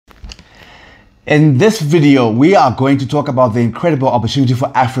In this video, we are going to talk about the incredible opportunity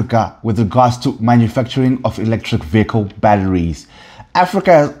for Africa with regards to manufacturing of electric vehicle batteries.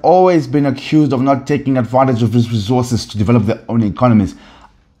 Africa has always been accused of not taking advantage of its resources to develop their own economies.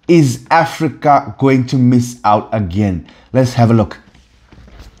 Is Africa going to miss out again? Let's have a look.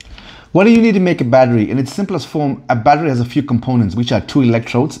 What do you need to make a battery? In its simplest form, a battery has a few components, which are two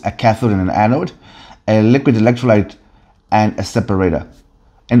electrodes, a cathode and an anode, a liquid electrolyte, and a separator.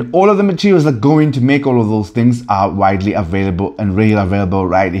 And all of the materials that go in to make all of those things are widely available and really available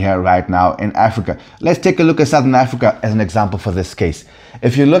right here, right now in Africa. Let's take a look at Southern Africa as an example for this case.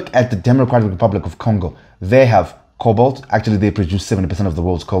 If you look at the Democratic Republic of Congo, they have cobalt. Actually, they produce 70% of the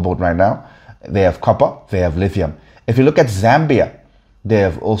world's cobalt right now. They have copper, they have lithium. If you look at Zambia, they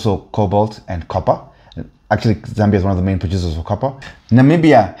have also cobalt and copper. Actually, Zambia is one of the main producers of copper.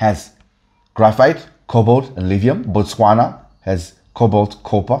 Namibia has graphite, cobalt, and lithium. Botswana has cobalt,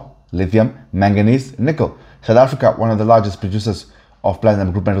 copper, lithium, manganese, nickel. South Africa, one of the largest producers of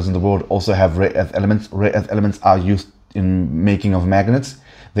platinum group metals in the world, also have rare earth elements. Rare earth elements are used in making of magnets.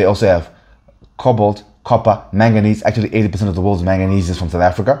 They also have cobalt, copper, manganese. Actually, 80% of the world's manganese is from South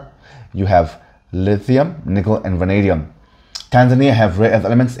Africa. You have lithium, nickel, and vanadium. Tanzania have rare earth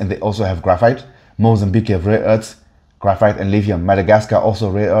elements and they also have graphite. Mozambique have rare earths, graphite, and lithium. Madagascar also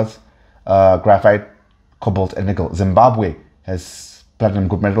rare earths, graphite, cobalt, and nickel. Zimbabwe has platinum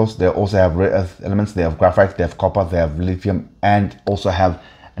group metals. They also have rare earth elements. They have graphite, they have copper, they have lithium, and also have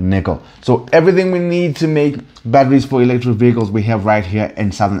nickel. So everything we need to make batteries for electric vehicles we have right here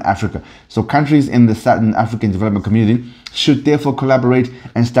in Southern Africa. So countries in the Southern African development community should therefore collaborate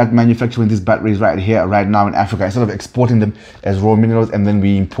and start manufacturing these batteries right here, right now in Africa, instead of exporting them as raw minerals and then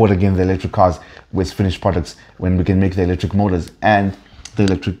we import again the electric cars with finished products when we can make the electric motors and the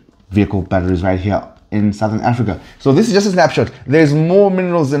electric vehicle batteries right here in Southern Africa. So this is just a snapshot. There's more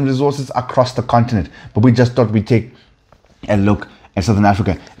minerals and resources across the continent, but we just thought we'd take a look at Southern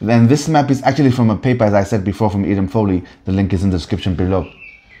Africa. And this map is actually from a paper, as I said before, from Eden Foley. The link is in the description below.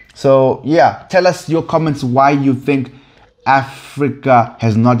 So yeah, tell us your comments why you think Africa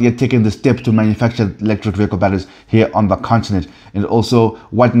has not yet taken the step to manufacture electric vehicle batteries here on the continent, and also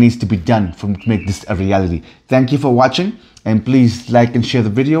what needs to be done to make this a reality. Thank you for watching, and please like and share the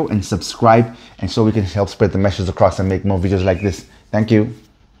video and subscribe, and so we can help spread the message across and make more videos like this. Thank you.